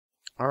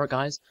Alright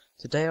guys,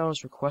 today I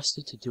was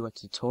requested to do a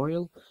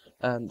tutorial.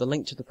 The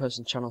link to the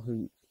person's channel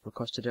who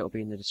requested it will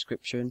be in the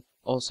description.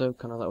 Also,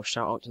 kind of a little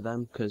shout out to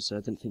them because I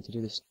didn't think to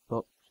do this,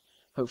 but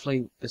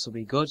hopefully this will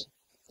be good.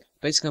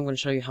 Basically I'm going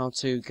to show you how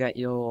to get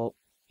your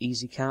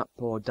Easycap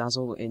or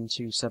Dazzle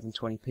into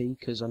 720p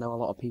because I know a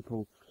lot of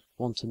people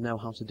want to know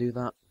how to do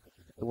that.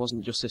 It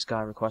wasn't just this guy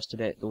requested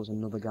it, there was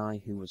another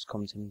guy who was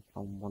commenting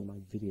on one of my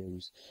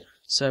videos.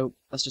 So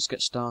let's just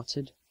get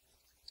started.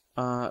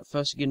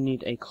 First you're going to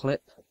need a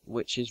clip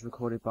which is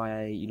recorded by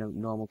a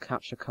normal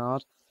capture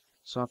card.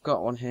 So I've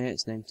got one here,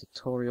 it's named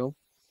tutorial,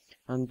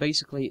 and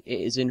basically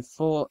it is in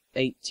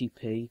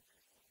 480p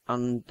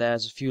and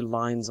there's a few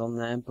lines on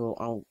there, but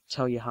I'll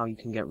tell you how you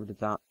can get rid of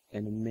that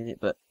in a minute,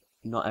 but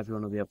not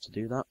everyone will be able to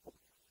do that.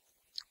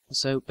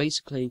 So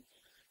basically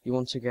you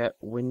want to get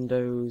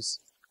Windows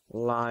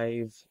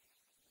Live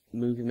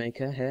Movie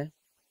Maker here,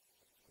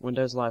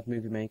 Windows Live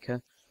Movie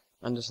Maker,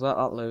 and just let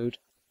that load.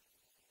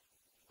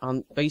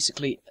 And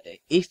basically,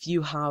 if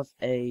you have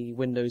a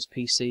Windows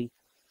PC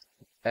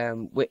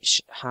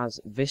which has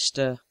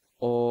Vista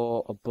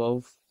or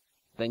above,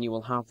 then you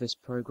will have this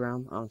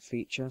program and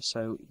feature.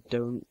 So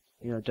don't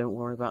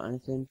worry about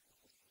anything.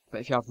 But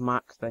if you have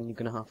Mac, then you're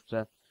gonna have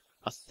to.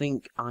 I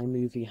think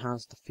iMovie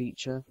has the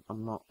feature.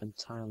 I'm not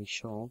entirely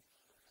sure,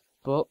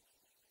 but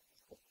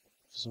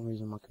for some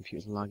reason my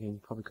computer's lagging,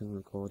 probably because I'm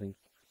recording.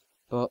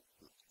 But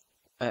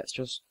let's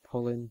just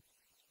pull in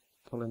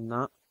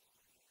that.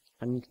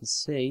 And you can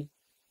see,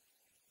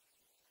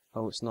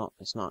 oh, it's not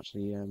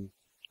actually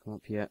come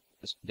up yet.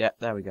 Yeah,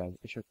 there we go.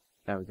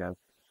 There we go.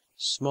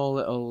 Small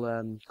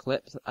little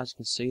clip, as you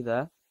can see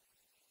there.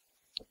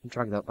 And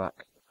drag that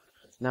back.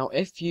 Now,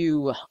 if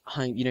you've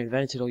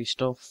edited all your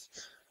stuff,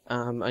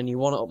 and you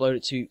want to upload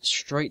it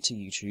straight to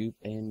YouTube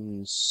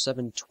in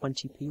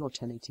 720p or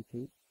 1080p,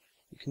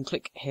 you can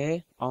click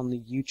here on the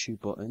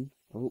YouTube button.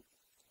 Oh,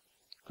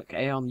 click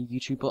here on the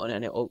YouTube button,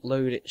 and it'll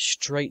upload it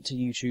straight to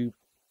YouTube.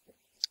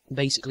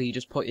 Basically, you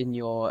just put in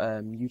your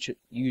YouTube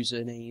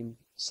username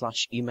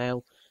 /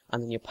 email,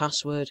 and then your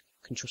password.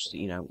 You can trust it,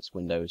 it's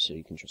Windows, so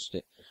you can trust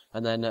it.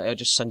 And then it'll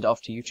just send it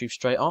off to YouTube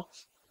straight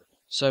off.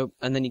 So,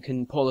 and then you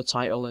can put the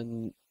title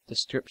and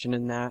description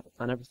in there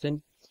and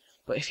everything.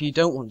 But if you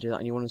don't want to do that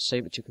and you want to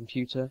save it to your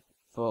computer,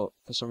 for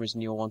some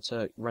reason you'll want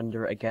to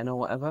render it again or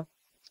whatever,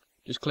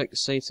 just click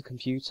Save to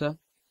Computer.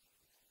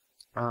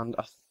 And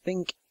I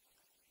think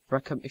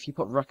if you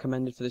put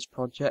recommended for this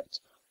project,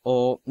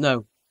 or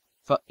no.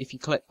 If you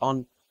click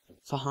on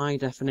for high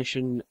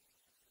definition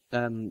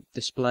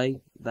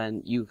display,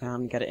 then you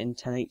can get it in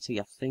 1080,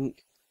 I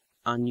think,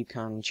 and you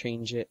can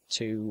change it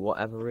to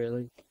whatever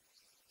really.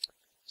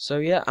 So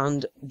yeah,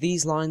 and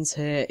these lines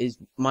here is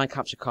my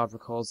capture card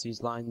records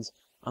these lines,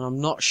 and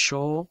I'm not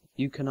sure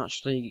you can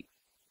actually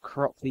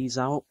crop these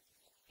out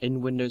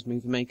in Windows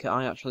Movie Maker.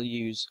 I actually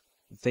use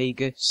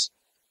Vegas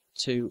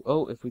to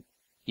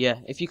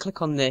if you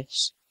click on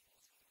this,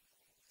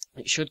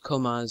 it should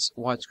come as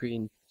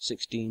widescreen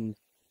 16:9.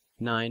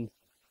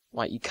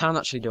 Right, you can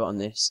actually do it on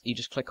this. You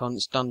just click on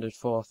standard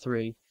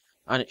 4:3,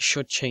 and it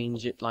should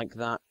change it like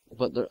that.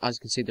 But as you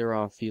can see, there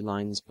are a few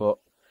lines, but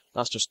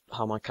that's just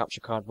how my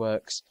capture card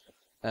works.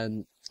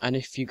 And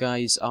if you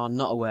guys are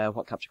not aware of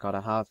what capture card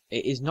I have,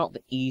 it is not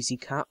the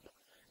Easycap.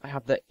 I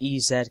have the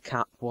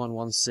Easycap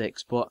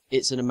 116, but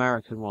it's an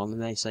American one,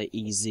 and they say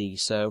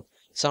EZ, so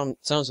it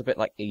sounds a bit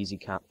like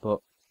Easycap,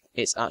 but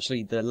it's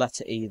actually the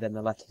letter E, then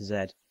the letter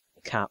Z.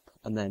 Cap,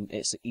 and then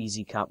it's the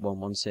Easycap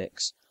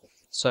 116.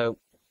 So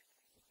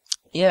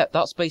yeah,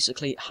 that's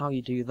basically how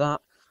you do that.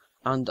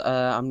 And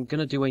I'm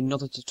gonna do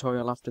another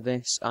tutorial after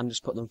this and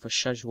just put them for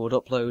scheduled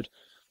upload.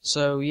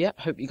 So yeah,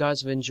 hope you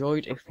guys have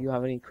enjoyed. If you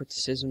have any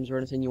criticisms or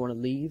anything you want to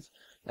leave,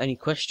 any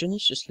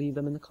questions, just leave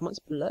them in the comments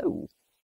below.